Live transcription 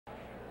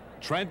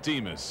Trent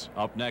Dimas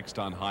up next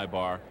on High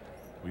Bar.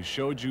 We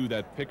showed you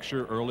that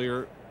picture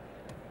earlier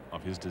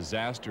of his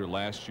disaster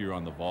last year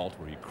on the vault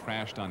where he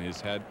crashed on his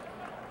head.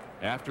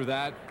 After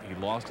that, he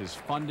lost his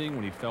funding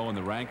when he fell in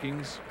the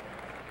rankings.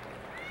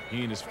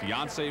 He and his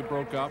fiancee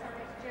broke up.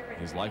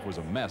 His life was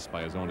a mess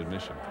by his own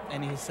admission.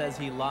 And he says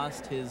he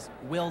lost his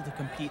will to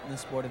compete in the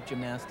sport of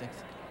gymnastics.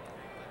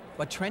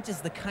 But Trent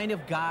is the kind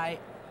of guy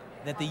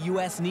that the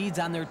U.S. needs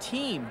on their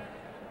team.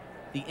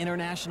 The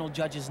international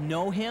judges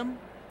know him.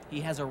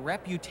 He has a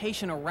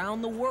reputation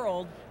around the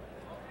world,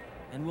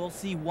 and we'll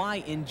see why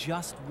in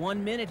just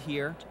 1 minute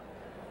here.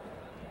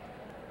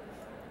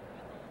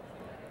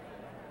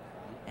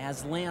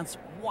 As Lance,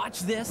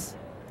 watch this.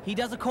 He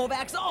does a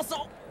Kovacs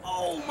also.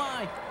 Oh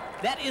my,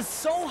 that is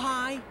so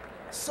high,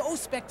 so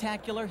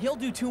spectacular. He'll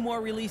do 2 more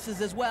releases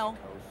as well.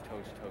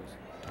 Toes, toes,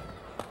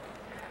 toes.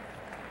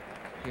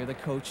 Hear the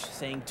coach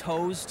saying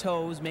toes,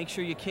 toes. Make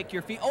sure you kick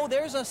your feet. Oh,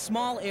 there's a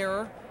small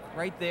error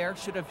right there.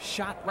 Should have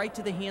shot right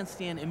to the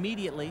handstand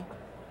immediately.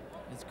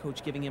 His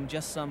coach giving him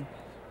just some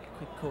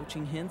quick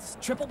coaching hints.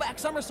 Triple back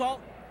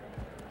somersault.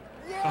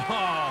 Yeah!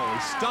 Oh,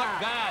 he stuck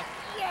that.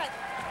 Yes!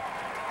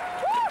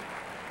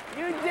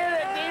 You did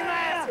it,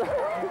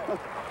 Dimas!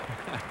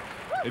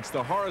 It's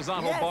the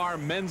horizontal bar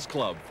men's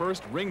club.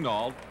 First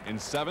Ringnauld in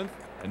 7th,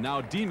 and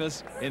now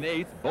Dimas in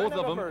 8th. Both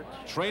of them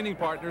training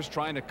partners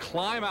trying to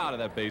climb out of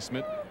that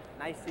basement.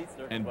 Nice seat,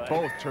 sir. And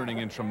both turning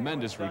in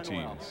tremendous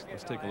routines.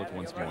 Let's take a look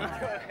once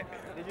more.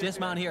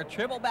 Dismount here,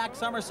 triple back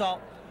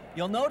somersault.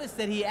 You'll notice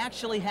that he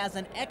actually has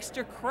an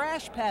extra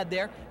crash pad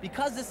there.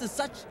 Because this is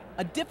such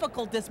a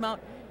difficult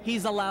dismount,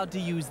 he's allowed to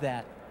use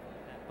that.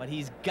 But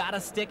he's got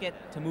to stick it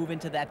to move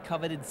into that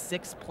coveted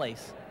 6th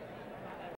place.